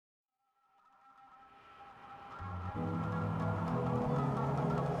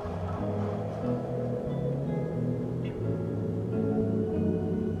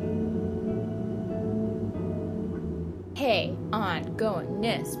Hey,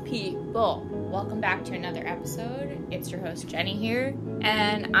 ongoingness people. Welcome back to another episode. It's your host Jenny here,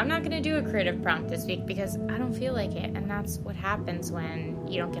 and I'm not going to do a creative prompt this week because I don't feel like it, and that's what happens when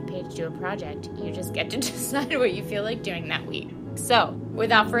you don't get paid to do a project. You just get to decide what you feel like doing that week. So,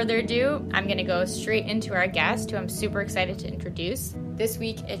 without further ado, I'm going to go straight into our guest, who I'm super excited to introduce. This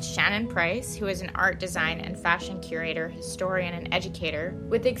week, it's Shannon Price, who is an art design and fashion curator, historian, and educator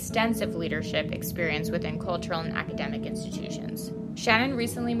with extensive leadership experience within cultural and academic institutions. Shannon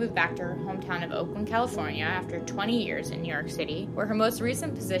recently moved back to her hometown of Oakland, California after 20 years in New York City, where her most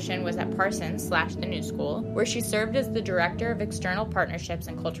recent position was at Parsons/The New School, where she served as the Director of External Partnerships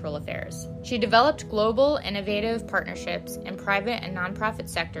and Cultural Affairs. She developed global, innovative partnerships in private and nonprofit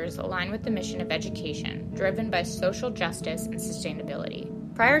sectors aligned with the mission of education, driven by social justice and sustainability.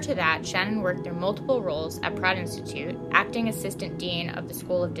 Prior to that, Shannon worked through multiple roles at Pratt Institute, acting assistant dean of the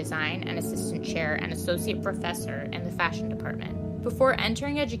School of Design and assistant chair and associate professor in the fashion department. Before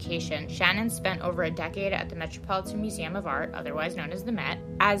entering education, Shannon spent over a decade at the Metropolitan Museum of Art, otherwise known as the Met,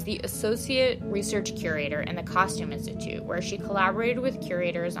 as the Associate Research Curator in the Costume Institute, where she collaborated with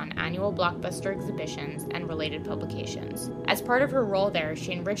curators on annual blockbuster exhibitions and related publications. As part of her role there,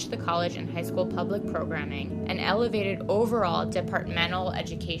 she enriched the college and high school public programming and elevated overall departmental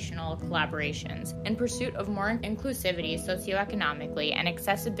educational collaborations in pursuit of more inclusivity socioeconomically and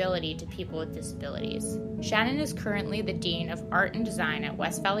accessibility to people with disabilities. Shannon is currently the Dean of Art and Design at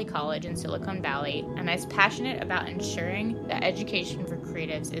West Valley College in Silicon Valley and is passionate about ensuring that education for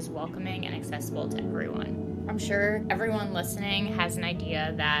creatives is welcoming and accessible to everyone. I'm sure everyone listening has an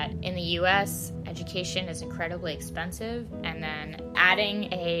idea that in the US, education is incredibly expensive, and then adding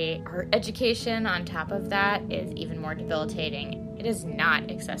a art education on top of that is even more debilitating. It is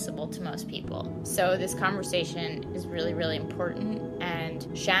not accessible to most people. So this conversation is really, really important, and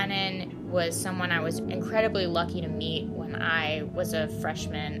Shannon was someone I was incredibly lucky to meet when I was a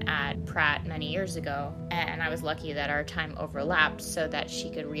freshman at Pratt many years ago, and I was lucky that our time overlapped so that she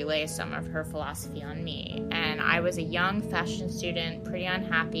could relay some of her philosophy on me. And I was a young fashion student, pretty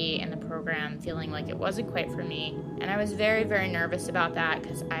unhappy in the program, feeling like it wasn't quite for me, and I was very, very nervous about that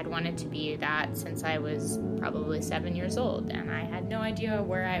because I'd wanted to be that since I was probably 7 years old, and I had no idea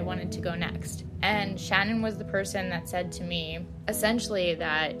where I wanted to go next. And Shannon was the person that said to me, essentially,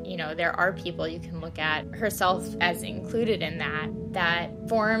 that, there are people you can look at, herself as included in that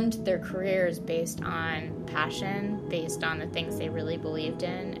formed their careers based on passion, based on the things they really believed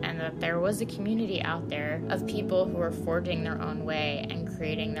in, and that there was a community out there of people who were forging their own way and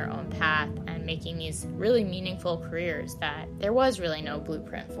creating their own path and making these really meaningful careers that there was really no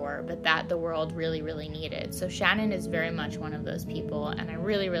blueprint for, but that the world really, really needed. So Shannon is very much one of those people, and I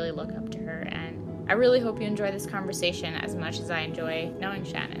really, really look up to her, and I really hope you enjoy this conversation as much as I enjoy knowing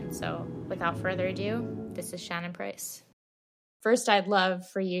Shannon. So without further ado, this is Shannon Price. First, I'd love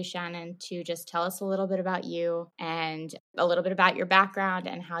for you, Shannon, to just tell us a little bit about you and a little bit about your background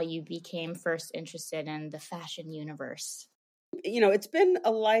and how you became first interested in the fashion universe. It's been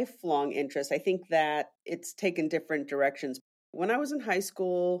a lifelong interest. I think that it's taken different directions. When I was in high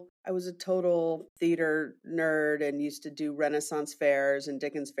school, I was a total theater nerd and used to do Renaissance fairs and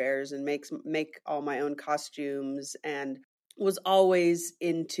Dickens fairs and make all my own costumes, and was always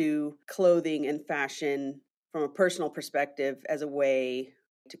into clothing and fashion from a personal perspective as a way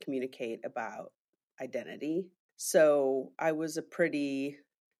to communicate about identity. So I was a pretty,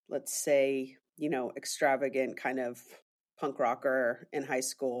 let's say, extravagant kind of punk rocker in high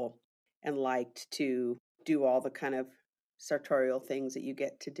school and liked to do all the kind of sartorial things that you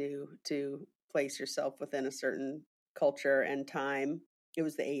get to do to place yourself within a certain culture and time. It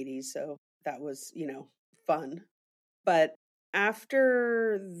was the 80s, so that was, fun. But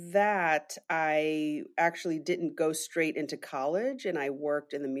after that, I actually didn't go straight into college, and I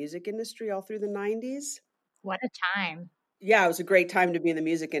worked in the music industry all through the 90s. What a time. Yeah, it was a great time to be in the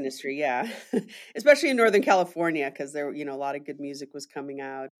music industry, yeah. Especially in Northern California, because there, a lot of good music was coming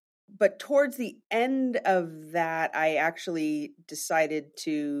out. But towards the end of that, I actually decided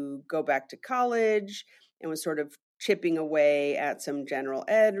to go back to college and was sort of chipping away at some general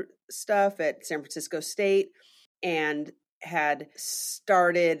ed stuff at San Francisco State, and had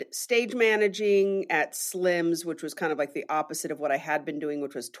started stage managing at Slim's, which was kind of like the opposite of what I had been doing,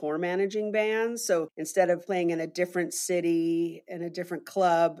 which was tour managing bands. So instead of playing in a different city in a different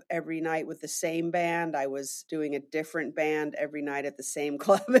club every night with the same band, I was doing a different band every night at the same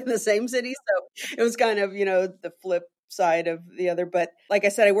club in the same city. So it was kind of, the flip side of the other. But like I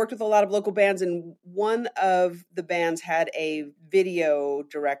said, I worked with a lot of local bands, and one of the bands had a video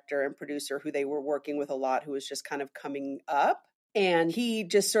director and producer who they were working with a lot, who was just kind of coming up. And he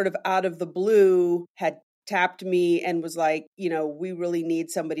just sort of out of the blue had tapped me and was like, we really need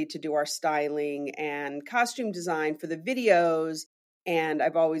somebody to do our styling and costume design for the videos. And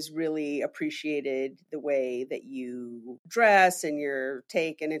I've always really appreciated the way that you dress and your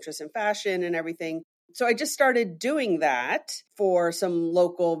take and interest in fashion and everything. So I just started doing that for some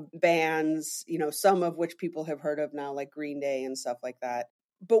local bands, some of which people have heard of now, like Green Day and stuff like that.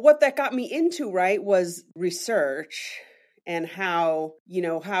 But what that got me into, right, was research and how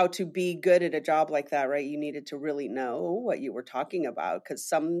to be good at a job like that, right? You needed to really know what you were talking about, because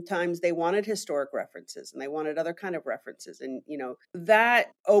sometimes they wanted historic references and they wanted other kind of references. And, that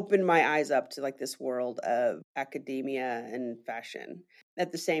opened my eyes up to like this world of academia and fashion.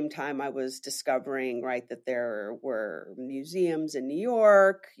 At the same time, I was discovering, right, that there were museums in New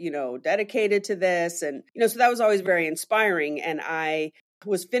York, dedicated to this. And, so that was always very inspiring. And I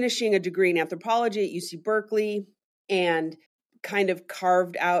was finishing a degree in anthropology at UC Berkeley and kind of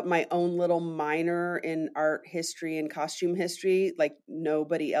carved out my own little minor in art history and costume history. Like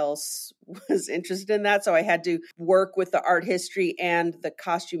nobody else was interested in that. So I had to work with the art history and the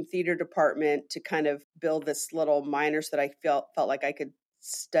costume theater department to kind of build this little minor so that I felt like I could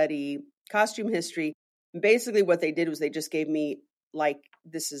study costume history. And basically what they did was they just gave me, like,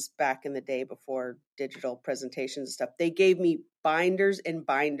 this is back in the day before digital presentations and stuff. They gave me binders and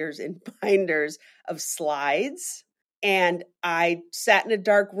binders and binders of slides. And I sat in a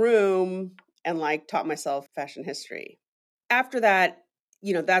dark room and like taught myself fashion history. After that,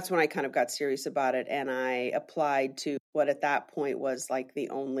 that's when I kind of got serious about it. And I applied to what at that point was like the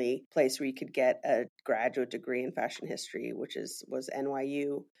only place where you could get a graduate degree in fashion history, which was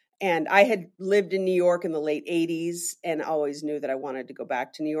NYU. And I had lived in New York in the late 80s and always knew that I wanted to go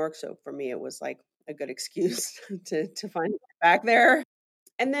back to New York. So for me, it was like a good excuse to find back there.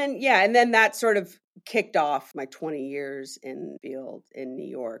 And then that sort of kicked off my 20 years in field in New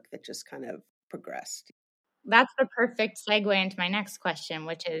York that just kind of progressed. That's the perfect segue into my next question,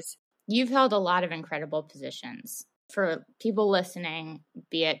 which is you've held a lot of incredible positions. For people listening,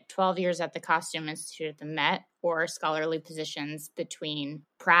 be it 12 years at the Costume Institute at the Met or scholarly positions between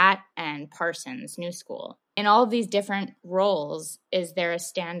Pratt and Parsons New School. In all of these different roles, is there a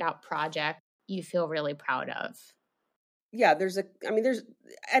standout project you feel really proud of? Yeah, there's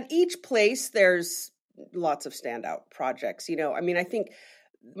at each place, there's lots of standout projects. I think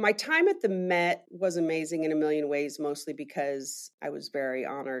my time at the Met was amazing in a million ways, mostly because I was very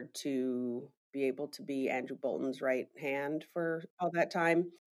honored to be able to be Andrew Bolton's right hand for all that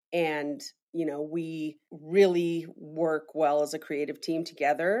time. And, we really work well as a creative team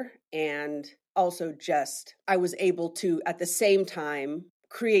together. And also I was able to, at the same time,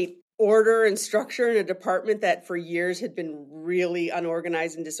 create order and structure in a department that for years had been really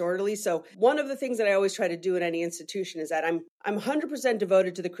unorganized and disorderly. So one of the things that I always try to do at any institution is that I'm 100%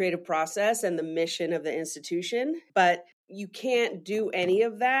 devoted to the creative process and the mission of the institution, but you can't do any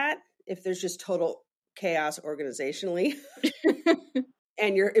of that if there's just total chaos organizationally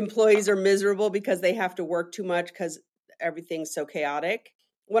and your employees are miserable because they have to work too much because everything's so chaotic.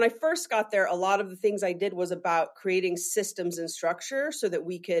 When I first got there, a lot of the things I did was about creating systems and structure so that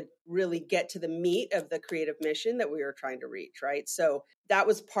we could really get to the meat of the creative mission that we were trying to reach, right? So that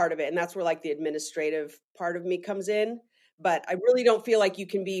was part of it. And that's where like the administrative part of me comes in. But I really don't feel like you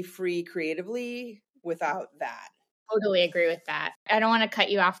can be free creatively without that. Totally agree with that. I don't want to cut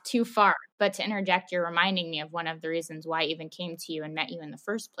you off too far, but to interject, you're reminding me of one of the reasons why I even came to you and met you in the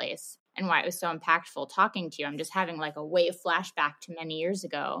first place and why it was so impactful talking to you. I'm just having like a wave flashback to many years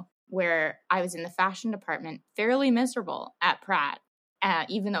ago where I was in the fashion department, fairly miserable at Pratt.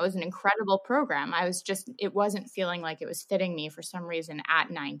 Even though it was an incredible program, it wasn't feeling like it was fitting me for some reason at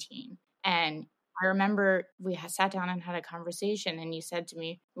 19. And I remember we sat down and had a conversation and you said to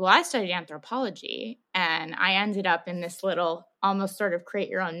me, well, I studied anthropology and I ended up in this little almost sort of create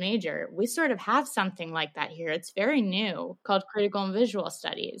your own major. We sort of have something like that here. It's very new called critical and visual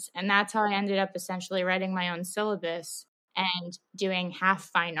studies. And that's how I ended up essentially writing my own syllabus and doing half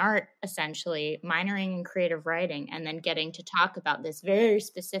fine art, essentially minoring in creative writing and then getting to talk about this very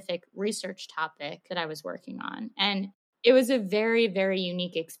specific research topic that I was working on. And it was a very, very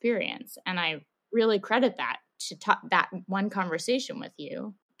unique experience. And I really credit that to that one conversation with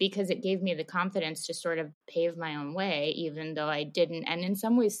you because it gave me the confidence to sort of pave my own way, even though I didn't, and in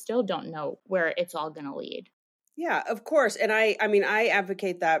some ways still don't know where it's all going to lead. Yeah, of course. And I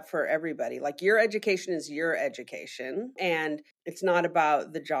advocate that for everybody. Like your education is your education and it's not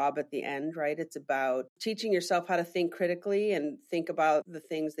about the job at the end, right? It's about teaching yourself how to think critically and think about the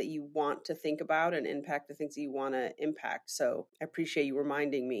things that you want to think about and impact the things that you want to impact. So I appreciate you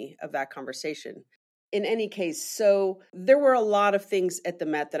reminding me of that conversation. in any case, so there were a lot of things at the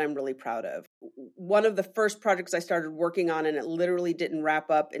Met that I'm really proud of. One of the first projects I started working on, and it literally didn't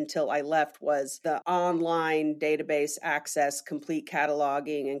wrap up until I left, was the online database access, complete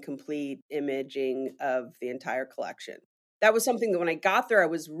cataloging, and complete imaging of the entire collection. That was something that when I got there, I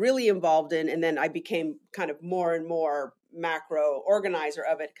was really involved in, and then I became kind of more and more macro organizer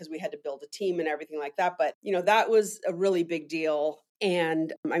of it because we had to build a team and everything like that. But, that was a really big deal.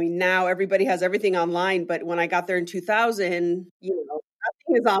 And I mean, now everybody has everything online, but when I got there in 2000, nothing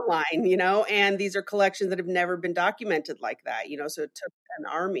is online, and these are collections that have never been documented like that, so it took an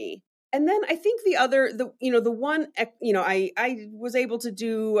army. And then I think I was able to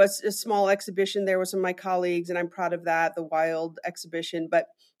do a small exhibition there with some of my colleagues, and I'm proud of that, the Wild exhibition. But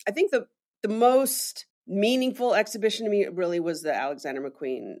I think the most meaningful exhibition to me really was the Alexander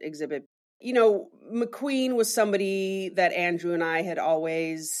McQueen exhibit. McQueen was somebody that Andrew and I had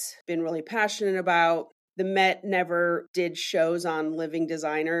always been really passionate about. The Met never did shows on living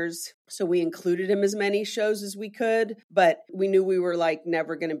designers, so we included him as many shows as we could, but we knew we were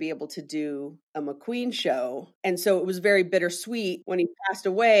never going to be able to do a McQueen show. And so it was very bittersweet when he passed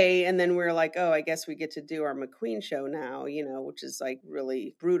away, and then we were like, oh, I guess we get to do our McQueen show now, which is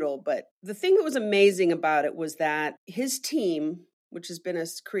really brutal. But the thing that was amazing about it was that his team, which has been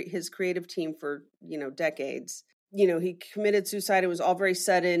his creative team for, decades, he committed suicide. It was all very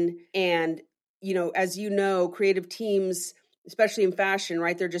sudden. And as creative teams, especially in fashion,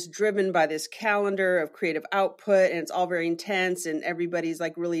 right, they're just driven by this calendar of creative output, and it's all very intense, and everybody's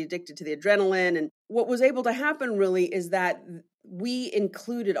really addicted to the adrenaline. And what was able to happen really is that we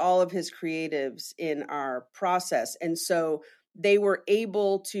included all of his creatives in our process. And so they were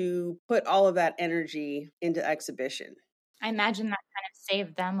able to put all of that energy into exhibition. I imagine that kind of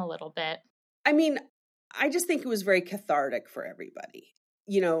saved them a little bit. I mean, I just think it was very cathartic for everybody.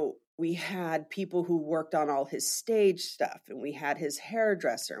 We had people who worked on all his stage stuff, and we had his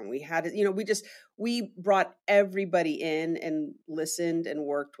hairdresser, and we had, we brought everybody in and listened and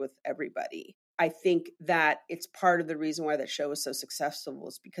worked with everybody. I think that it's part of the reason why that show was so successful,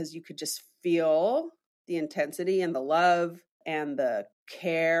 is because you could just feel the intensity and the love and the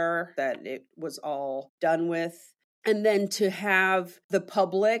care that it was all done with. And then to have the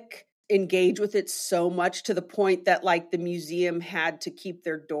public engage with it so much to the point that the museum had to keep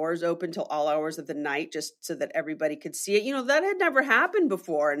their doors open till all hours of the night just so that everybody could see it. That had never happened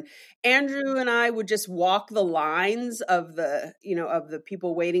before. And Andrew and I would just walk the lines of the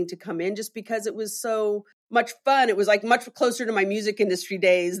people waiting to come in, just because it was so much fun. It was much closer to my music industry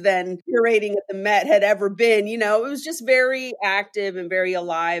days than curating at the Met had ever been. It was just very active and very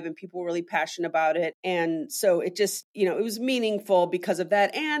alive, and people were really passionate about it. And so it just, it was meaningful because of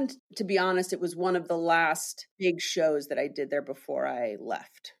that. And to be honest, it was one of the last big shows that I did there before I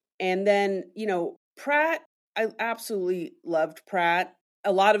left. And then, Pratt, I absolutely loved Pratt.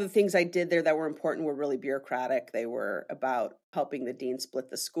 A lot of the things I did there that were important were really bureaucratic. They were about helping the dean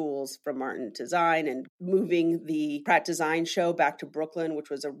split the schools from Martin Design and moving the Pratt Design Show back to Brooklyn, which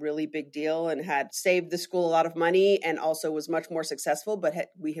was a really big deal and had saved the school a lot of money and also was much more successful. But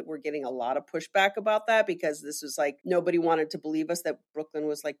we were getting a lot of pushback about that because this was nobody wanted to believe us that Brooklyn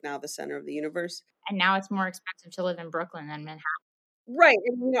was now the center of the universe. And now it's more expensive to live in Brooklyn than Manhattan. Right.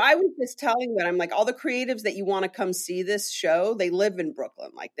 And, I was just telling that, I'm all the creatives that you want to come see this show, they live in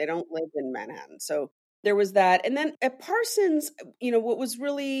Brooklyn. They don't live in Manhattan. So there was that. And then at Parsons, what was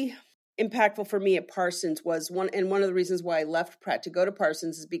really impactful for me at Parsons was one of the reasons why I left Pratt to go to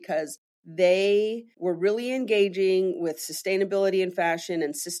Parsons is because they were really engaging with sustainability in fashion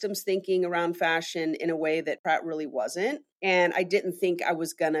and systems thinking around fashion in a way that Pratt really wasn't. And I didn't think I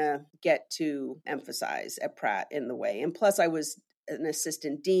was going to get to emphasize at Pratt in the way. And plus I was an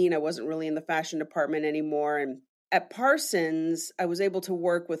assistant dean. I wasn't really in the fashion department anymore. And at Parsons, I was able to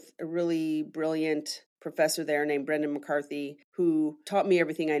work with a really brilliant professor there named Brendan McCarthy, who taught me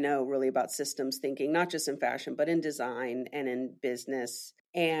everything I know really about systems thinking, not just in fashion, but in design and in business.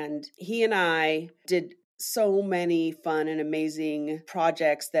 And he and I did so many fun and amazing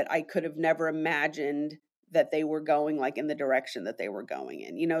projects that I could have never imagined that they were going in the direction that they were going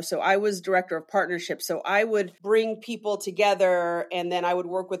in, so I was director of partnerships. So I would bring people together and then I would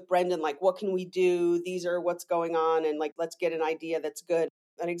work with Brendan, what can we do? These are what's going on. And let's get an idea that's good.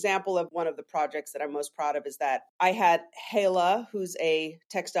 An example of one of the projects that I'm most proud of is that I had Hela, who's a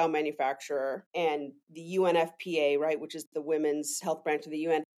textile manufacturer, and the UNFPA, right, which is the women's health branch of the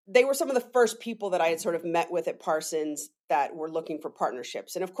UN. They were some of the first people that I had sort of met with at Parsons that were looking for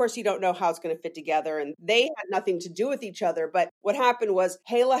partnerships. And of course, you don't know how it's going to fit together. And they had nothing to do with each other. But what happened was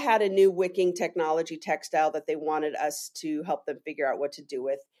Hela had a new wicking technology textile that they wanted us to help them figure out what to do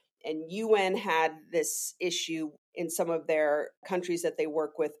with. And UN had this issue in some of their countries that they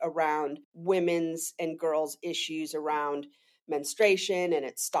work with around women's and girls' issues around menstruation, and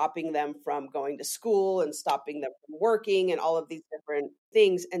it's stopping them from going to school and stopping them from working and all of these different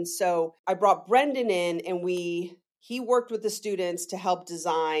things. And so I brought Brendan in, and he worked with the students to help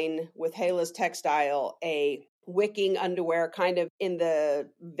design with Hela's Textile a wicking underwear, kind of in the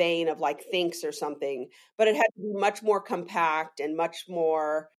vein of like Thinx or something, but it had to be much more compact and much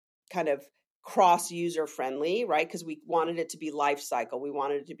more kind of cross user friendly, right? Because we wanted it to be life cycle. We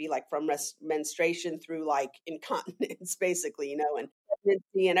wanted it to be like from menstruation through like incontinence, basically, and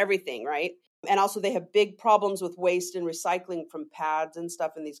pregnancy and everything, right? And also they have big problems with waste and recycling from pads and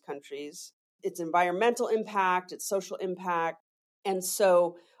stuff in these countries. It's environmental impact, it's social impact. And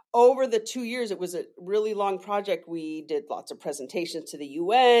so over the 2 years, it was a really long project. We did lots of presentations to the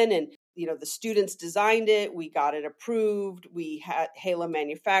UN, and the students designed it. We got it approved. We had Hela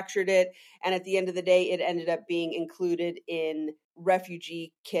manufactured it. And at the end of the day, it ended up being included in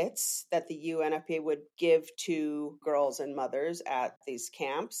refugee kits that the UNFPA would give to girls and mothers at these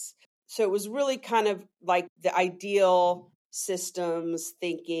camps. So it was really kind of like the ideal systems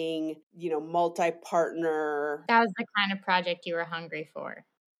thinking, multi-partner. That was the kind of project you were hungry for.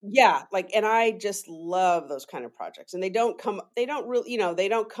 Yeah, and I just love those kind of projects, and they don't come.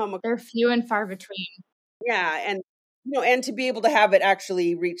 They're few and far between. Yeah, and to be able to have it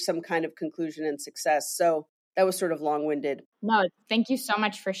actually reach some kind of conclusion and success. So that was sort of long-winded. No, thank you so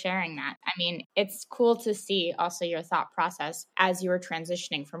much for sharing that. I mean, it's cool to see also your thought process as you were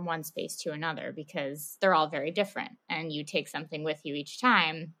transitioning from one space to another, because they're all very different and you take something with you each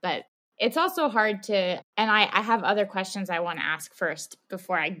time. But it's also hard to, and I have other questions I want to ask first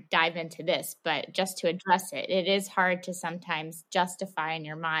before I dive into this, but just to address it, it is hard to sometimes justify in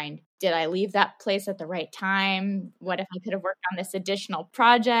your mind, did I leave that place at the right time? What if I could have worked on this additional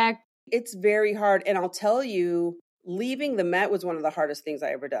project? It's very hard. And I'll tell you, leaving the Met was one of the hardest things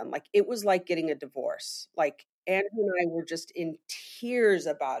I ever done. It was like getting a divorce. Andrew and I were just in tears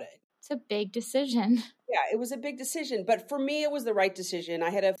about it. It's a big decision. Yeah, it was a big decision. But for me, it was the right decision.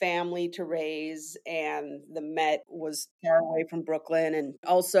 I had a family to raise, and the Met was far away from Brooklyn. And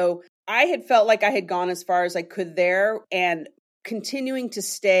also, I had felt like I had gone as far as I could there, and continuing to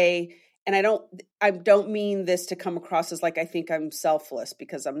stay. And I don't mean this to come across as like I think I'm selfless,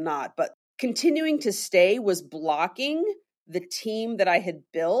 because I'm not. But continuing to stay was blocking the team that I had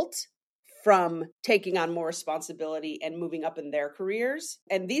built from taking on more responsibility and moving up in their careers.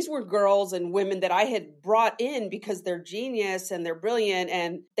 And these were girls and women that I had brought in because they're genius and they're brilliant,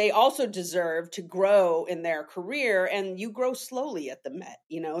 and they also deserve to grow in their career. And you grow slowly at the Met,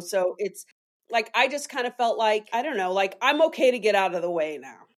 So it's I just kind of felt like, I don't know, I'm okay to get out of the way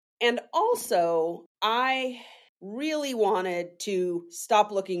now. And also, I really wanted to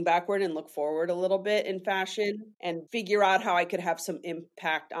stop looking backward and look forward a little bit in fashion and figure out how I could have some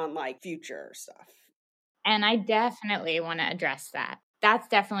impact on future stuff. And I definitely want to address that. That's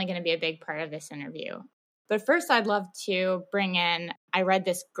definitely going to be a big part of this interview. But first, I'd love to bring in, I read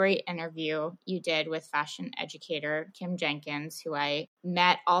this great interview you did with fashion educator Kim Jenkins, who I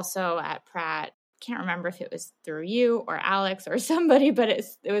met also at Pratt. Can't remember if it was through you or Alex or somebody, but it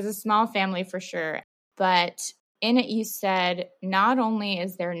was a small family for sure. But in it, you said, not only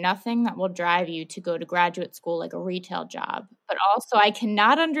is there nothing that will drive you to go to graduate school like a retail job, but also I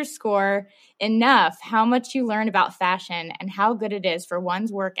cannot underscore enough how much you learn about fashion and how good it is for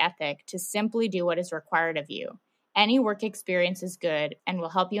one's work ethic to simply do what is required of you. Any work experience is good and will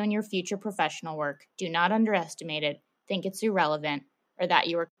help you in your future professional work. Do not underestimate it, think it's irrelevant, or that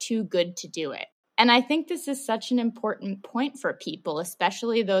you are too good to do it. And I think this is such an important point for people,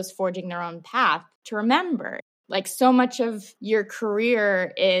 especially those forging their own path, to remember. So much of your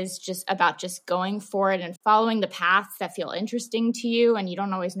career is just about just going for it and following the paths that feel interesting to you, and you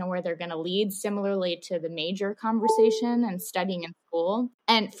don't always know where they're going to lead, similarly to the major conversation and studying in school.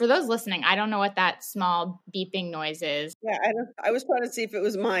 And for those listening, I don't know what that small beeping noise is. Yeah, I was trying to see if it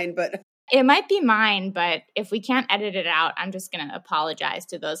was mine, but it might be mine, but if we can't edit it out, I'm just going to apologize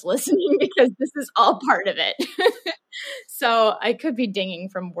to those listening because this is all part of it. So I could be dinging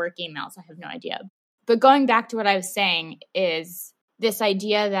from work emails. I have no idea. But going back to what I was saying is this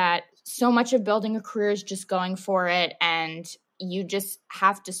idea that so much of building a career is just going for it, and you just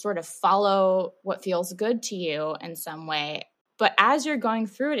have to sort of follow what feels good to you in some way. But as you're going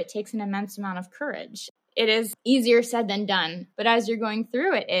through it, it takes an immense amount of courage. It is easier said than done, but as you're going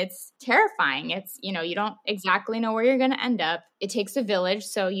through it, it's terrifying. It's, you don't exactly know where you're going to end up. It takes a village,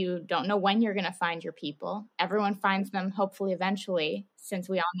 so you don't know when you're going to find your people. Everyone finds them, hopefully, eventually, since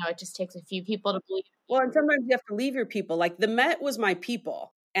we all know it just takes a few people to believe. Well, and sometimes you have to leave your people. The Met was my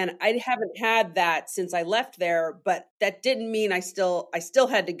people. And I haven't had that since I left there, but that didn't mean I still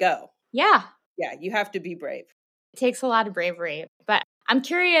had to go. Yeah. Yeah, you have to be brave. It takes a lot of bravery. But I'm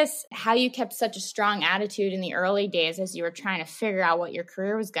curious how you kept such a strong attitude in the early days as you were trying to figure out what your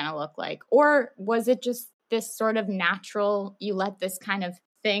career was going to look like. Or was it just this sort of natural, you let this kind of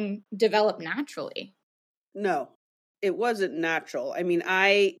thing develop naturally? No, it wasn't natural. I mean,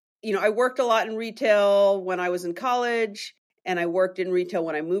 I worked a lot in retail when I was in college, and I worked in retail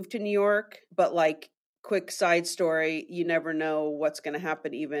when I moved to New York. But like, quick side story, you never know what's going to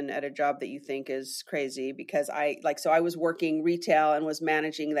happen even at a job that you think is crazy, because I was working retail and was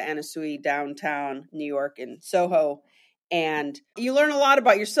managing the Anna Sui downtown New York in Soho. And you learn a lot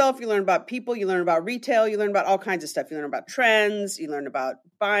about yourself. You learn about people. You learn about retail. You learn about all kinds of stuff. You learn about trends. You learn about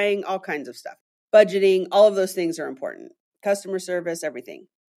buying, all kinds of stuff. Budgeting, all of those things are important. Customer service, everything.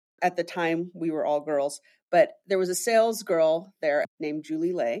 At the time, we were all girls, but there was a sales girl there named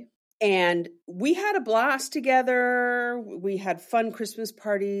Julie Lay. And we had a blast together. We had fun Christmas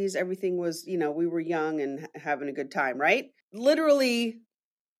parties. Everything was, we were young and having a good time, right? Literally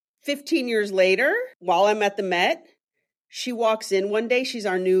 15 years later, while I'm at the Met, she walks in one day. She's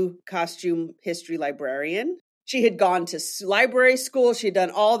our new costume history librarian. She had gone to library school. She had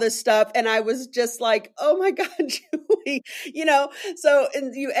done all this stuff. And I was just like, oh my God, Julie, so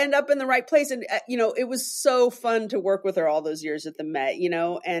and you end up in the right place. And, it was so fun to work with her all those years at the Met,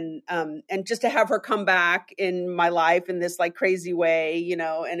 and just to have her come back in my life in this like crazy way,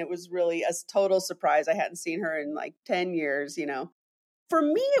 and it was really a total surprise. I hadn't seen her in like 10 years, For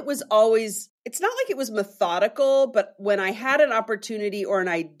me, it was always, it's not like it was methodical, but when I had an opportunity or an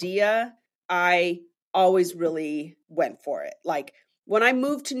idea, I always really went for it. Like when I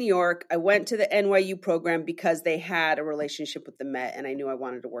moved to New York, I went to the NYU program because they had a relationship with the Met and I knew I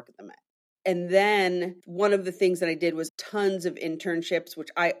wanted to work at the Met. And then one of the things that I did was tons of internships, which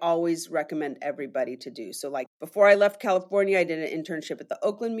I always recommend everybody to do. So like before I left California, I did an internship at the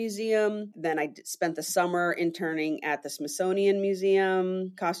Oakland Museum. Then I spent the summer interning at the Smithsonian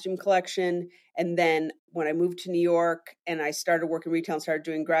Museum costume collection. And then when I moved to New York and I started working retail and started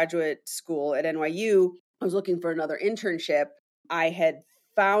doing graduate school at NYU, I was looking for another internship. I had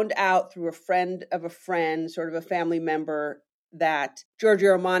found out through a friend of a friend, sort of a family member, that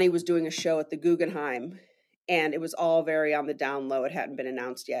Giorgio Armani was doing a show at the Guggenheim, and it was all very on the down low. It hadn't been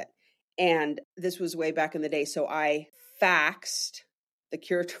announced yet. And this was way back in the day. So I faxed the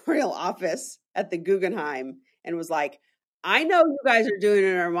curatorial office at the Guggenheim and was like, I know you guys are doing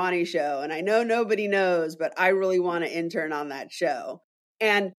an Armani show, and I know nobody knows, but I really want to intern on that show.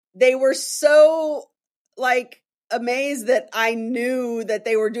 And they were so like amazed that I knew that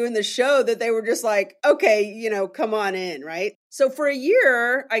they were doing the show that they were just like, okay, come on in, right? So for a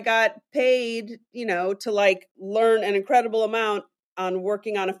year, I got paid, to like learn an incredible amount on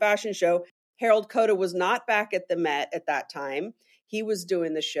working on a fashion show. Harold Coda was not back at the Met at that time. He was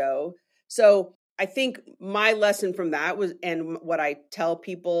doing the show. So I think my lesson from that was, and what I tell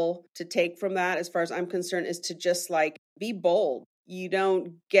people to take from that, as far as I'm concerned, is to just like be bold. You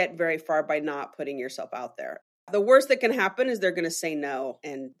don't get very far by not putting yourself out there. The worst that can happen is they're going to say no.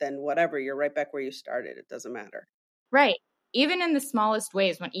 And then whatever, you're right back where you started. It doesn't matter. Right. Even in the smallest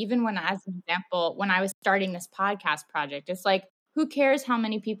ways, as an example, when I was starting this podcast project, it's like, who cares how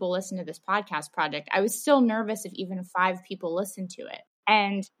many people listen to this podcast project? I was still nervous if even 5 people listened to it.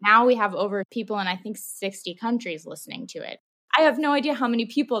 And now we have over people in, I think, 60 countries listening to it. I have no idea how many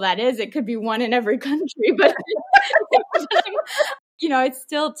people that is. It could be 1 in every country, but it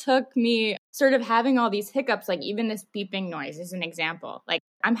still took me sort of having all these hiccups, like even this beeping noise is an example. Like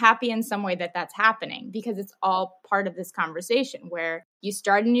I'm happy in some way that that's happening because it's all part of this conversation where you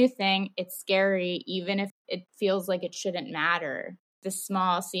start a new thing. It's scary, even if it feels like it shouldn't matter, this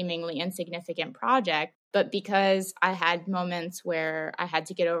small, seemingly insignificant project. But because I had moments where I had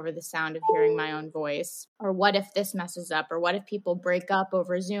to get over the sound of hearing my own voice, or what if this messes up, or what if people break up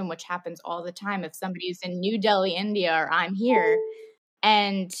over Zoom, which happens all the time if somebody's in New Delhi, India, or I'm here.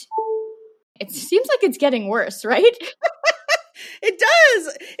 And it seems like it's getting worse, right? It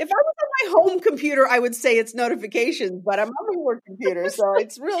does. If I was on my home computer, I would say it's notifications, but I'm on my work computer, so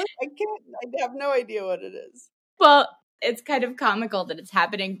it's really, I have no idea what it is. Well, it's kind of comical that it's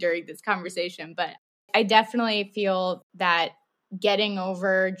happening during this conversation, but I definitely feel that getting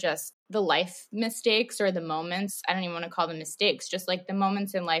over just the life mistakes or the moments, I don't even want to call them mistakes, just like the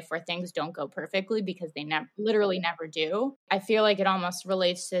moments in life where things don't go perfectly because they literally never do. I feel like it almost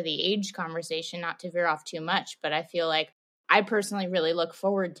relates to the age conversation, not to veer off too much, but I feel like I personally really look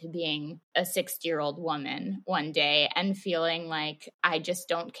forward to being a 60-year-old woman one day and feeling like I just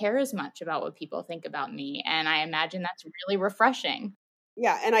don't care as much about what people think about me. And I imagine that's really refreshing.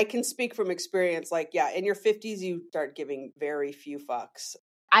 Yeah, and I can speak from experience. Like, yeah, in your 50s, you start giving very few fucks.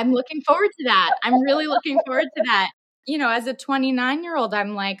 I'm looking forward to that. I'm really looking forward to that. You know, as a 29-year-old,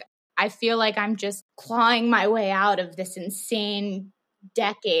 I'm like, I feel like I'm just clawing my way out of this insane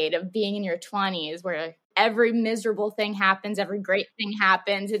decade of being in your 20s where every miserable thing happens, every great thing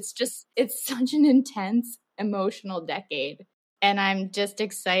happens. It's such an intense emotional decade. And I'm just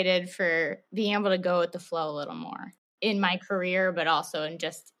excited for being able to go with the flow a little more in my career, but also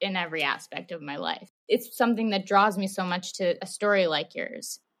in every aspect of my life. It's something that draws me so much to a story like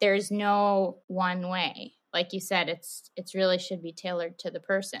yours. There's no one way. Like you said, it's really should be tailored to the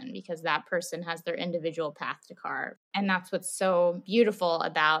person because that person has their individual path to carve. And that's what's so beautiful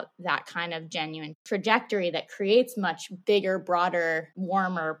about that kind of genuine trajectory that creates much bigger, broader,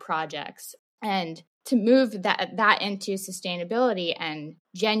 warmer projects. And to move that into sustainability and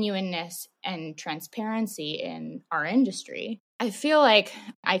genuineness and transparency in our industry, I feel like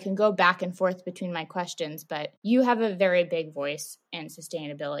I can go back and forth between my questions, but you have a very big voice in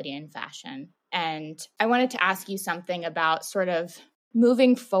sustainability and fashion. And I wanted to ask you something about sort of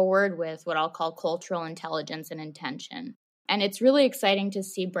moving forward with what I'll call cultural intelligence and intention. And it's really exciting to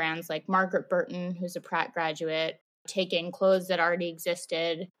see brands like Margaret Burton, who's a Pratt graduate, taking clothes that already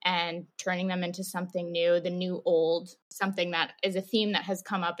existed and turning them into something new, the new old, something that is a theme that has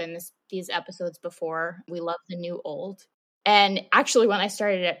come up in these episodes before. We love the new old. And actually, when I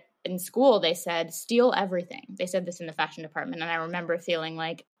started in school, they said, steal everything. They said this in the fashion department. And I remember feeling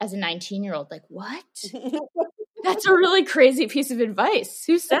like, as a 19-year-old, like, what? That's a really crazy piece of advice.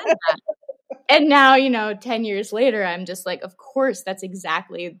 Who said that? And now, 10 years later, I'm just like, of course, that's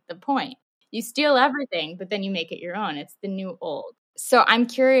exactly the point. You steal everything, but then you make it your own. It's the new old. So I'm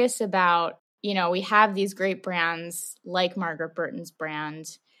curious about, we have these great brands like Margaret Burton's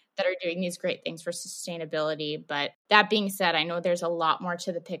brand that are doing these great things for sustainability. But that being said, I know there's a lot more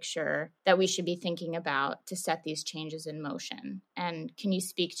to the picture that we should be thinking about to set these changes in motion. And can you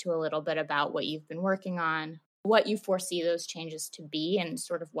speak to a little bit about what you've been working on, what you foresee those changes to be, and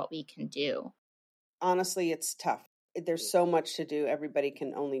sort of what we can do? Honestly, it's tough. There's so much to do. Everybody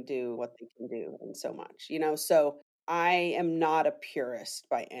can only do what they can do, and so much, So I am not a purist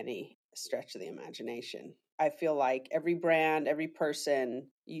by any stretch of the imagination. I feel like every brand, every person,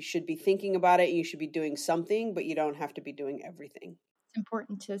 you should be thinking about it. You should be doing something, but you don't have to be doing everything. It's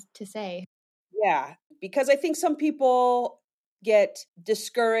important to say. Yeah, because I think some people get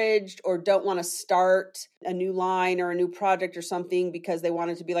discouraged or don't want to start a new line or a new project or something because they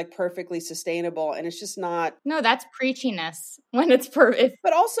want it to be like perfectly sustainable, and it's just not. No, that's preachiness when it's perfect.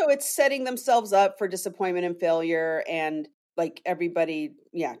 But also it's setting themselves up for disappointment and failure, and like everybody,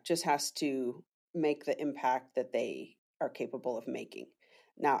 just has to make the impact that they are capable of making.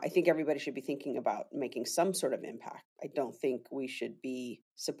 Now, I think everybody should be thinking about making some sort of impact. I don't think we should be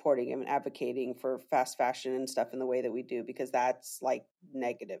supporting and advocating for fast fashion and stuff in the way that we do, because that's like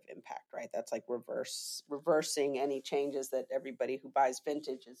negative impact, right? That's like reversing any changes that everybody who buys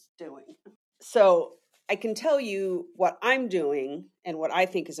vintage is doing. So I can tell you what I'm doing and what I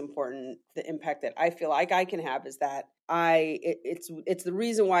think is important. The impact that I feel like I can have is that it's the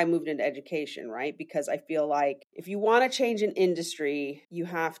reason why I moved into education, right? Because I feel like if you want to change an industry, you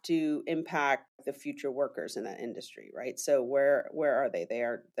have to impact the future workers in that industry, right? So where are they?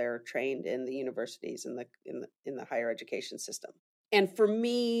 They're trained in the universities and in the higher education system. And for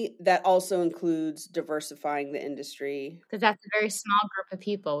me, that also includes diversifying the industry. Because that's a very small group of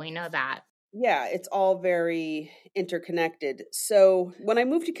people. We know that. Yeah, it's all very interconnected. So when I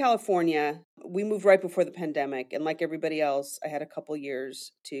moved to California, we moved right before the pandemic. And like everybody else, I had a couple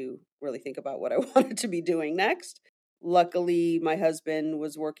years to really think about what I wanted to be doing next. Luckily, my husband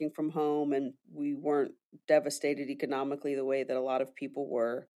was working from home and we weren't devastated economically the way that a lot of people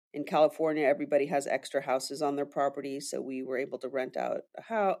were. In California, everybody has extra houses on their property, so we were able to rent out a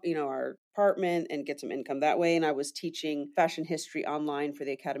house, our apartment, and get some income that way. And I was teaching fashion history online for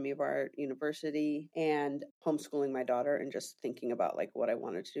the Academy of Art University and homeschooling my daughter and just thinking about like what I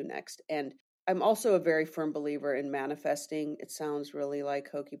wanted to do next. And I'm also a very firm believer in manifesting. It sounds really like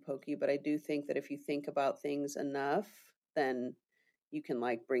hokey pokey, but I do think that if you think about things enough, then you can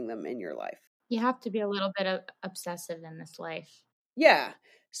like bring them in your life. You have to be a little bit obsessive in this life. Yeah.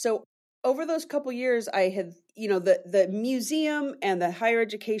 So over those couple years, I had, the museum and the higher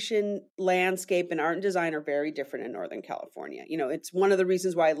education landscape and art and design are very different in Northern California. It's one of the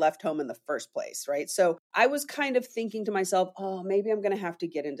reasons why I left home in the first place, right? So I was kind of thinking to myself, oh, maybe I'm going to have to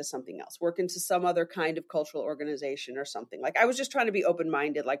get into something else, work into some other kind of cultural organization or something. Like I was just trying to be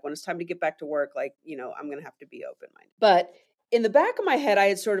open-minded. Like when it's time to get back to work, like, I'm going to have to be open-minded. But in the back of my head, I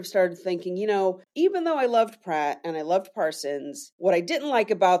had sort of started thinking, even though I loved Pratt and I loved Parsons, what I didn't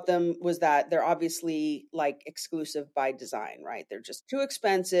like about them was that they're obviously like exclusive by design, right? They're just too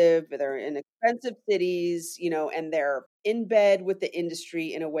expensive. They're in expensive cities, and they're in bed with the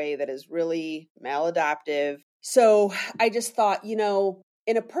industry in a way that is really maladaptive. So I just thought,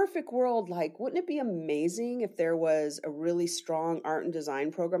 in a perfect world, like, wouldn't it be amazing if there was a really strong art and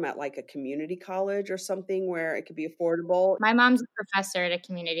design program at like a community college or something where it could be affordable? My mom's a professor at a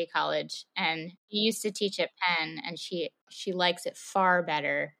community college, and she used to teach at Penn, and she likes it far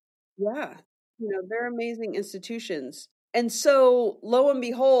better. Yeah. They're amazing institutions. And so lo and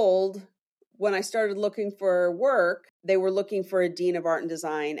behold, when I started looking for work, they were looking for a dean of art and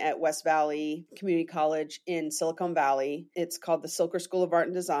design at West Valley Community College in Silicon Valley. It's called the Silker School of Art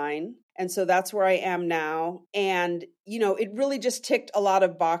and Design. And so that's where I am now. And, it really just ticked a lot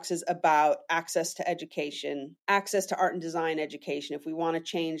of boxes about access to education, access to art and design education. If we want to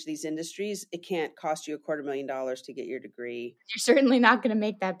change these industries, it can't cost you $250,000 to get your degree. You're certainly not going to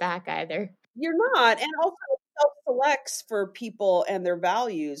make that back either. You're not. And also it self-selects for people and their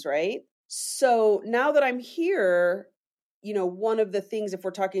values, right? So now that I'm here, one of the things, if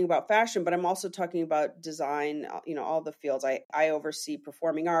we're talking about fashion, but I'm also talking about design, all the fields, I oversee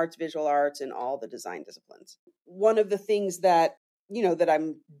performing arts, visual arts, and all the design disciplines. One of the things that, that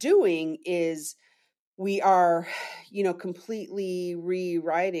I'm doing is we are, completely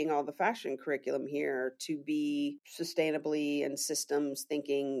rewriting all the fashion curriculum here to be sustainably and systems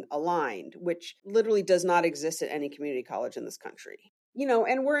thinking aligned, which literally does not exist at any community college in this country.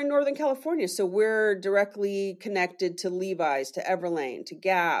 And we're in Northern California, so we're directly connected to Levi's, to Everlane, to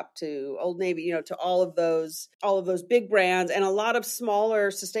Gap, to Old Navy, to all of those big brands, and a lot of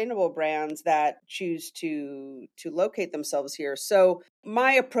smaller sustainable brands that choose to locate themselves here. So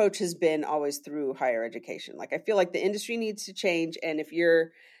my approach has been always through higher education. Like, I feel like the industry needs to change, and if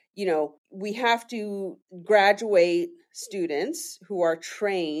you're, we have to graduate students who are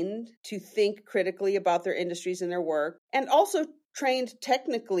trained to think critically about their industries and their work, and also trained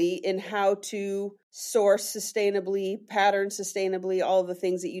technically in how to source sustainably, pattern sustainably, all of the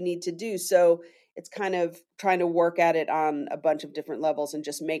things that you need to do. So it's kind of trying to work at it on a bunch of different levels and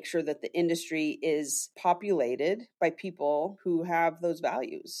just make sure that the industry is populated by people who have those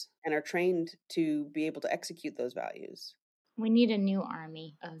values and are trained to be able to execute those values. We need a new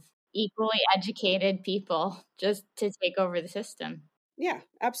army of equally educated people just to take over the system. Yeah,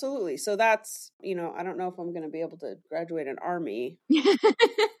 absolutely. So that's, I don't know if I'm going to be able to graduate an army,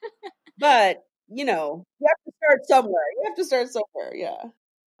 but, you have to start somewhere. Yeah.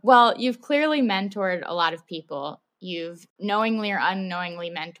 Well, you've clearly mentored a lot of people. You've knowingly or unknowingly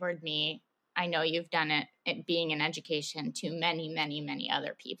mentored me. I know you've done it being in education to many, many, many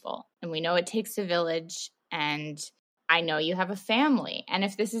other people. And we know it takes a village, and I know you have a family. And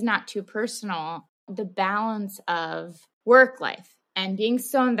if this is not too personal, the balance of work life and being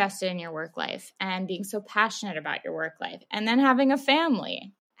so invested in your work life and being so passionate about your work life and then having a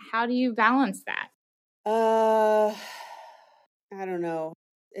family, how do you balance that? I don't know.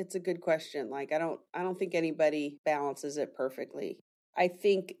 It's a good question. Like, I don't think anybody balances it perfectly. I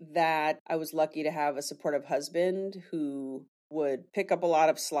think that I was lucky to have a supportive husband who would pick up a lot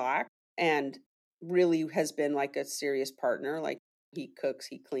of slack and really has been like a serious partner. Like, he cooks,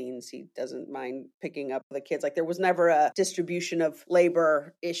 he cleans, he doesn't mind picking up the kids. Like, there was never a distribution of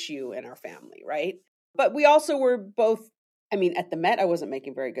labor issue in our family, right? But we also were both, at the Met, I wasn't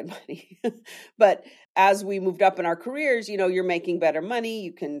making very good money. But as we moved up in our careers, you're making better money.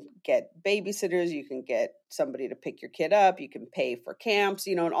 You can get babysitters. You can get somebody to pick your kid up. You can pay for camps,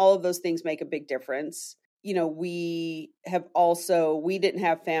 and all of those things make a big difference. We didn't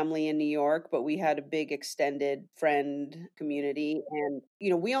have family in New York, but we had a big extended friend community. And,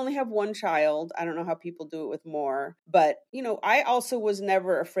 we only have one child. I don't know how people do it with more. But, I also was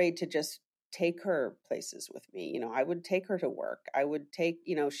never afraid to just take her places with me. I would take her to work. I would take,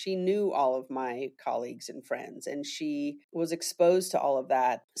 she knew all of my colleagues and friends, and she was exposed to all of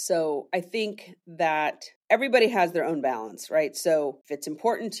that. So I think that everybody has their own balance, right? So if it's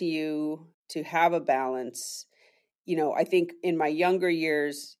important to you to have a balance, I think in my younger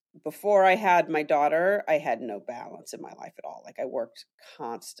years, before I had my daughter, I had no balance in my life at all. Like, I worked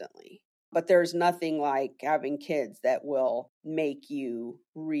constantly. But there's nothing like having kids that will make you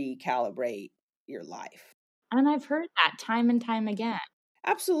recalibrate your life. And I've heard that time and time again.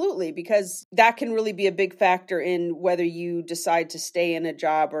 Absolutely, because that can really be a big factor in whether you decide to stay in a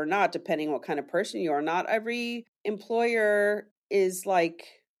job or not, depending on what kind of person you are. Not every employer is like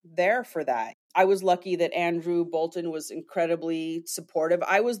there for that. I was lucky that Andrew Bolton was incredibly supportive.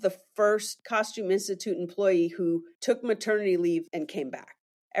 I was the first Costume Institute employee who took maternity leave and came back.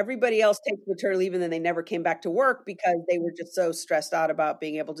 Everybody else takes maternity leave and then they never came back to work because they were just so stressed out about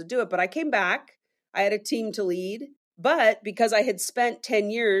being able to do it. But I came back. I had a team to lead. But because I had spent 10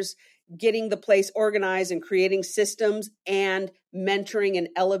 years getting the place organized and creating systems and mentoring and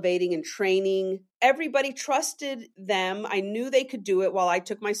elevating and training, everybody trusted them. I knew they could do it while I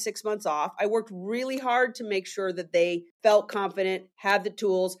took my 6 months off. I worked really hard to make sure that they felt confident, had the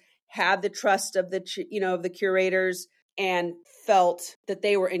tools, had the trust of the curators, and felt that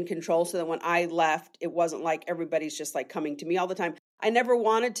they were in control, so that when I left, it wasn't like everybody's just like coming to me all the time. I never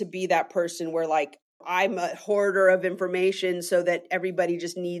wanted to be that person where like I'm a hoarder of information so that everybody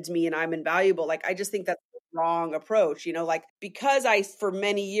just needs me and I'm invaluable. Like, I just think that's the wrong approach, like because I, for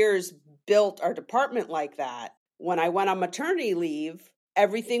many years, built our department like that. When I went on maternity leave,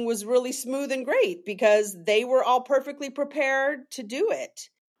 everything was really smooth and great because they were all perfectly prepared to do it.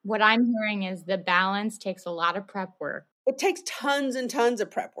 What I'm hearing is the balance takes a lot of prep work. It takes tons and tons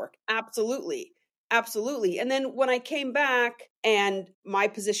of prep work. Absolutely. Absolutely. And then when I came back, and my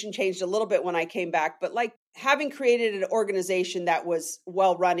position changed a little bit when I came back, but like having created an organization that was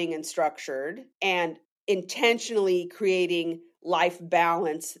well running and structured and intentionally creating life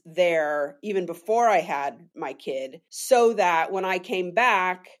balance there, even before I had my kid, so that when I came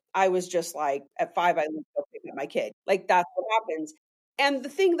back, I was just like, at 5, I leave to pick up my kid. Like, that's what happens. And the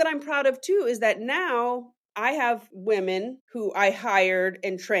thing that I'm proud of too is that now I have women who I hired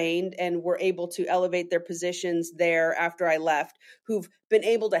and trained and were able to elevate their positions there after I left, who've been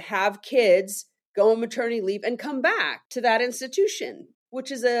able to have kids, go on maternity leave, and come back to that institution,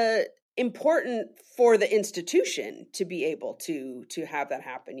 which is important for the institution to be able to have that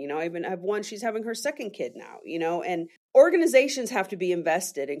happen. I even have one, she's having her second kid now, and organizations have to be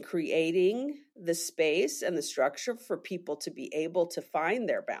invested in creating the space and the structure for people to be able to find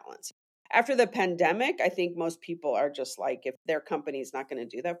their balance. After the pandemic, I think most people are just like, if their company's not going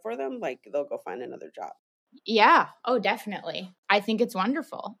to do that for them, like they'll go find another job. Yeah. Oh, definitely. I think it's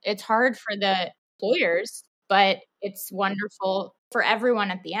wonderful. It's hard for the employers, but it's wonderful for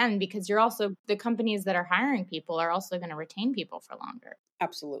everyone at the end because the companies that are hiring people are also going to retain people for longer.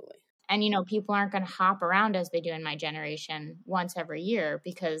 Absolutely. And, people aren't going to hop around as they do in my generation once every year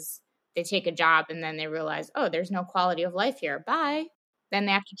because they take a job and then they realize, oh, there's no quality of life here. Bye. Then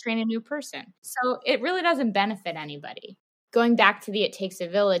they have to train a new person. So it really doesn't benefit anybody. Going back to the It Takes a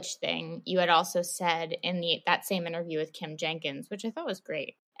Village thing, you had also said in that same interview with Kim Jenkins, which I thought was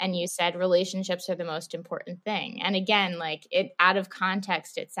great. And you said relationships are the most important thing. And again, like out of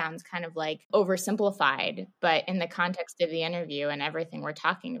context, it sounds kind of like oversimplified, but in the context of the interview and everything we're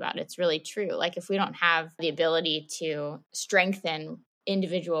talking about, it's really true. Like if we don't have the ability to strengthen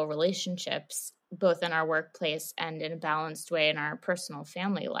individual relationships, both in our workplace and in a balanced way in our personal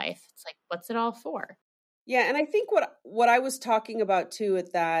family life, it's like, what's it all for? Yeah. And I think what I was talking about too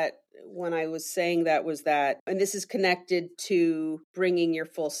at that, when I was saying that, was that, and this is connected to bringing your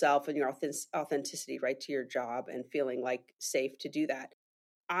full self and your authenticity right to your job and feeling like safe to do that.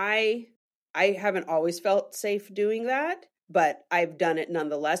 I haven't always felt safe doing that, but I've done it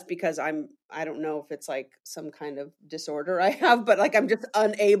nonetheless because I don't know if it's like some kind of disorder I have, but like I'm just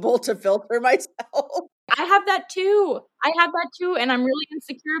unable to filter myself. I have that too. And I'm really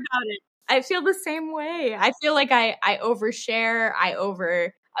insecure about it. I feel the same way. I feel like I overshare.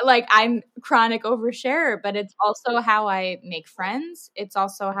 I'm chronic oversharer, but it's also how I make friends. It's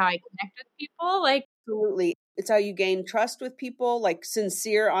also how I connect with people. Like, absolutely. It's how you gain trust with people, like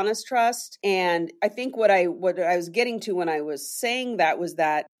sincere, honest trust. And I think what I was getting to when I was saying that was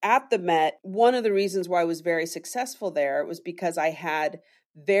that at the Met, one of the reasons why I was very successful there was because I had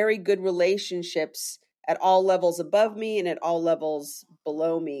very good relationships at all levels above me and at all levels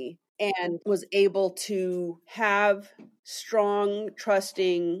below me, and was able to have strong,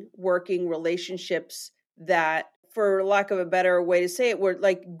 trusting, working relationships that, for lack of a better way to say it, were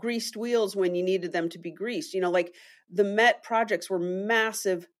like greased wheels when you needed them to be greased. Like the Met projects were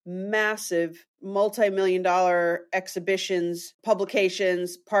massive, massive, multi-million-dollar exhibitions,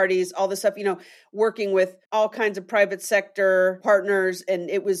 publications, parties, all this stuff, working with all kinds of private sector partners. And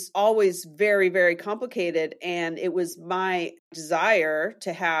it was always very, very complicated. And it was my desire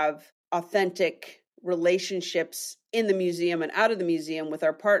to have authentic relationships in the museum and out of the museum with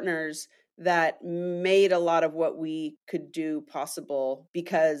our partners that made a lot of what we could do possible,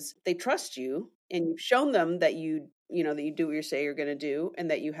 because they trust you and you've shown them that you do what you say you're going to do and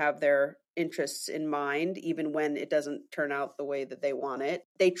that you have their interests in mind, even when it doesn't turn out the way that they want it.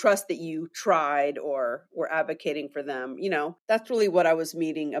 They trust that you tried or were advocating for them. That's really what I was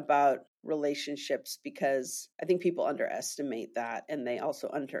meaning about relationships, because I think people underestimate that, and they also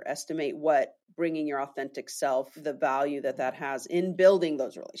underestimate what bringing your authentic self, the value that that has in building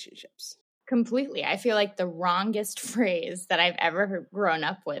those relationships. Completely. I feel like the wrongest phrase that I've ever grown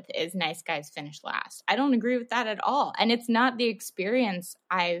up with is nice guys finish last. I don't agree with that at all. And it's not the experience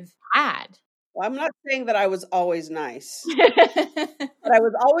I've had. Well, I'm not saying that I was always nice, but I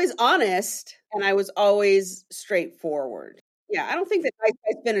was always honest and I was always straightforward. Yeah, I don't think that nice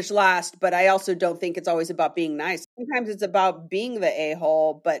guys finish last, but I also don't think it's always about being nice. Sometimes it's about being the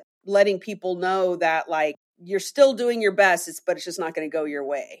a-hole, but letting people know that like you're still doing your best, but it's just not going to go your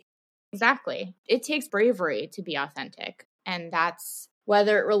way. Exactly. It takes bravery to be authentic. And that's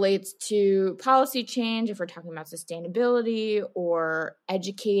whether it relates to policy change, if we're talking about sustainability, or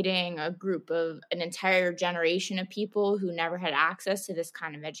educating a group of an entire generation of people who never had access to this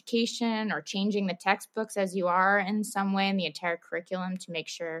kind of education, or changing the textbooks as you are in some way in the entire curriculum to make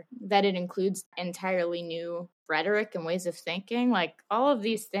sure that it includes entirely new rhetoric and ways of thinking. Like all of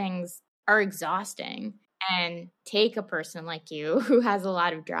these things are exhausting. And take a person like you who has a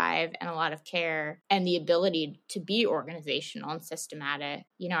lot of drive and a lot of care and the ability to be organizational and systematic.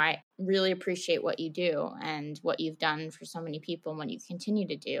 You know, I really appreciate what you do and what you've done for so many people and what you continue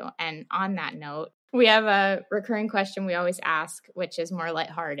to do. And on that note, we have a recurring question we always ask, which is more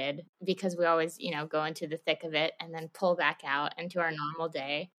lighthearted, because we always, go into the thick of it and then pull back out into our normal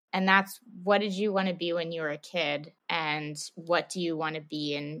day. And that's, what did you want to be when you were a kid? And what do you want to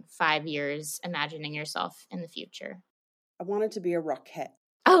be in 5 years, imagining yourself in the future? I wanted to be a rockette.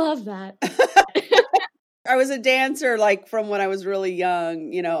 I love that. I was a dancer like from when I was really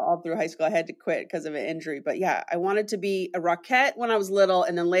young, all through high school. I had to quit because of an injury. But yeah, I wanted to be a rockette when I was little.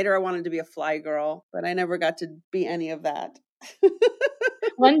 And then later I wanted to be a fly girl, but I never got to be any of that.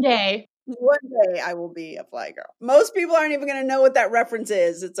 One day I will be a fly girl. Most people aren't even going to know what that reference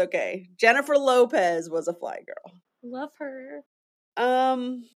is. It's okay. Jennifer Lopez was a fly girl. Love her.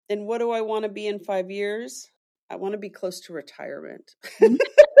 And what do I want to be in 5 years? I want to be close to retirement.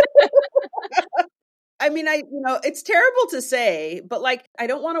 I mean, it's terrible to say, but like, I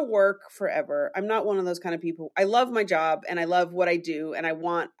don't want to work forever. I'm not one of those kind of people. I love my job and I love what I do. And I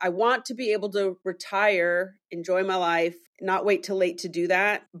want to be able to retire, enjoy my life, not wait till late to do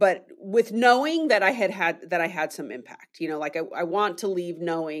that, but with knowing that I had some impact, like I want to leave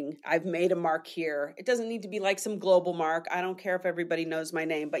knowing I've made a mark here. It doesn't need to be like some global mark. I don't care if everybody knows my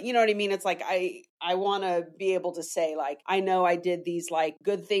name, but you know what I mean? It's like, I want to be able to say like, I know I did these like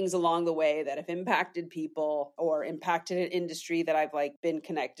good things along the way that have impacted people or impacted an industry that I've like been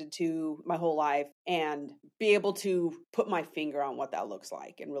connected to my whole life, and be able to put my finger on what that looks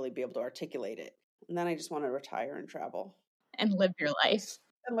like and really be able to articulate it. And then I just want to retire and travel. And live your life.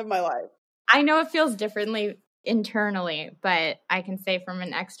 And live my life. I know it feels differently internally, but I can say from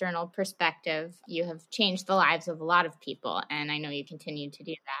an external perspective, you have changed the lives of a lot of people. And I know you continue to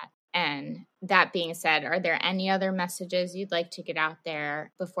do that. And that being said, are there any other messages you'd like to get out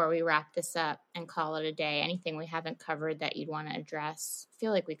there before we wrap this up and call it a day? Anything we haven't covered that you'd want to address? I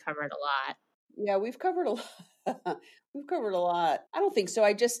feel like we covered a lot. Yeah, we've covered a lot. We've covered a lot. I don't think so.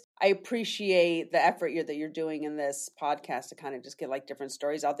 I appreciate the effort that you're doing in this podcast to kind of just get like different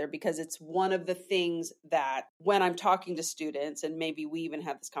stories out there, because it's one of the things that when I'm talking to students, and maybe we even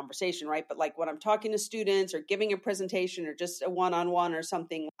have this conversation, right? But like when I'm talking to students or giving a presentation or just a one-on-one or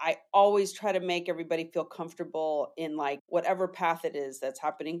something, I always try to make everybody feel comfortable in like whatever path it is that's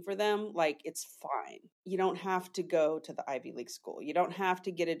happening for them. Like, it's fine. You don't have to go to the Ivy League school. You don't have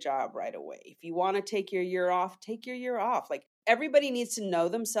to get a job right away. If you want to take your year off, take your year off. Like, everybody needs to know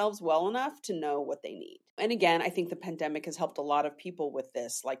themselves well enough to know what they need. And again, I think the pandemic has helped a lot of people with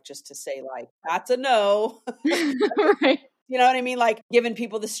this, like just to say like, that's a no. Right. You know what I mean? Like giving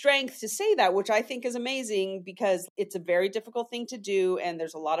people the strength to say that, which I think is amazing, because it's a very difficult thing to do. And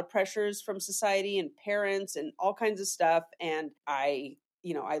there's a lot of pressures from society and parents and all kinds of stuff. And I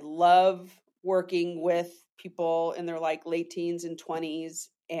love working with people in their like late teens and 20s.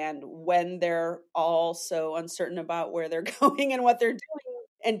 And when they're all so uncertain about where they're going and what they're doing,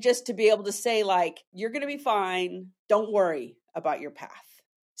 and just to be able to say like, you're going to be fine. Don't worry about your path.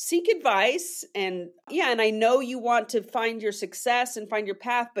 Seek advice. And I know you want to find your success and find your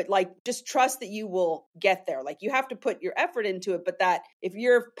path, but like, just trust that you will get there. Like, you have to put your effort into it, but that if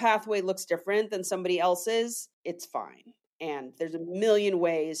your pathway looks different than somebody else's, it's fine. And there's a million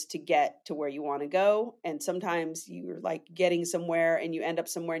ways to get to where you want to go. And sometimes you're like getting somewhere and you end up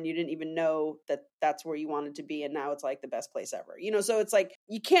somewhere and you didn't even know that that's where you wanted to be. And now it's like the best place ever. So it's like,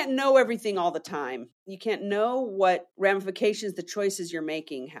 you can't know everything all the time. You can't know what ramifications the choices you're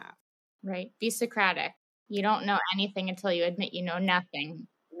making have. Right. Be Socratic. You don't know anything until you admit you know nothing.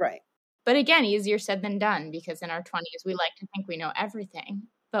 Right. But again, easier said than done, because in our 20s, we like to think we know everything,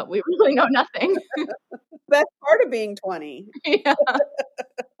 but we really know nothing. That's part of being 20. Yeah.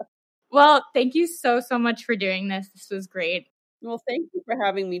 Well, thank you so much for doing this. This was great. Well, thank you for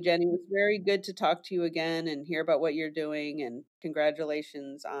having me, Jenny. It was very good to talk to you again and hear about what you're doing, and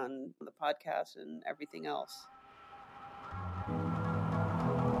congratulations on the podcast and everything else.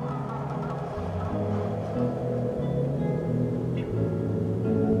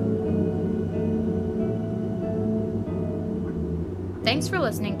 Thanks for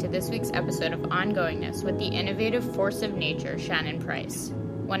listening to this week's episode of Ongoingness with the innovative force of nature, Shannon Price.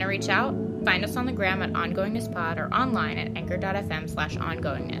 Want to reach out? Find us on the gram at OngoingnessPod or online at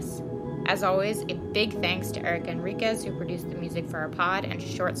anchor.fm/ongoingness. As always, a big thanks to Erica Enriquez, who produced the music for our pod, and to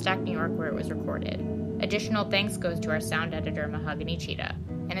Short Stack New York, where it was recorded. Additional thanks goes to our sound editor, Mahogany Cheetah.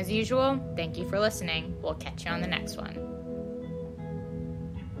 And as usual, thank you for listening. We'll catch you on the next one.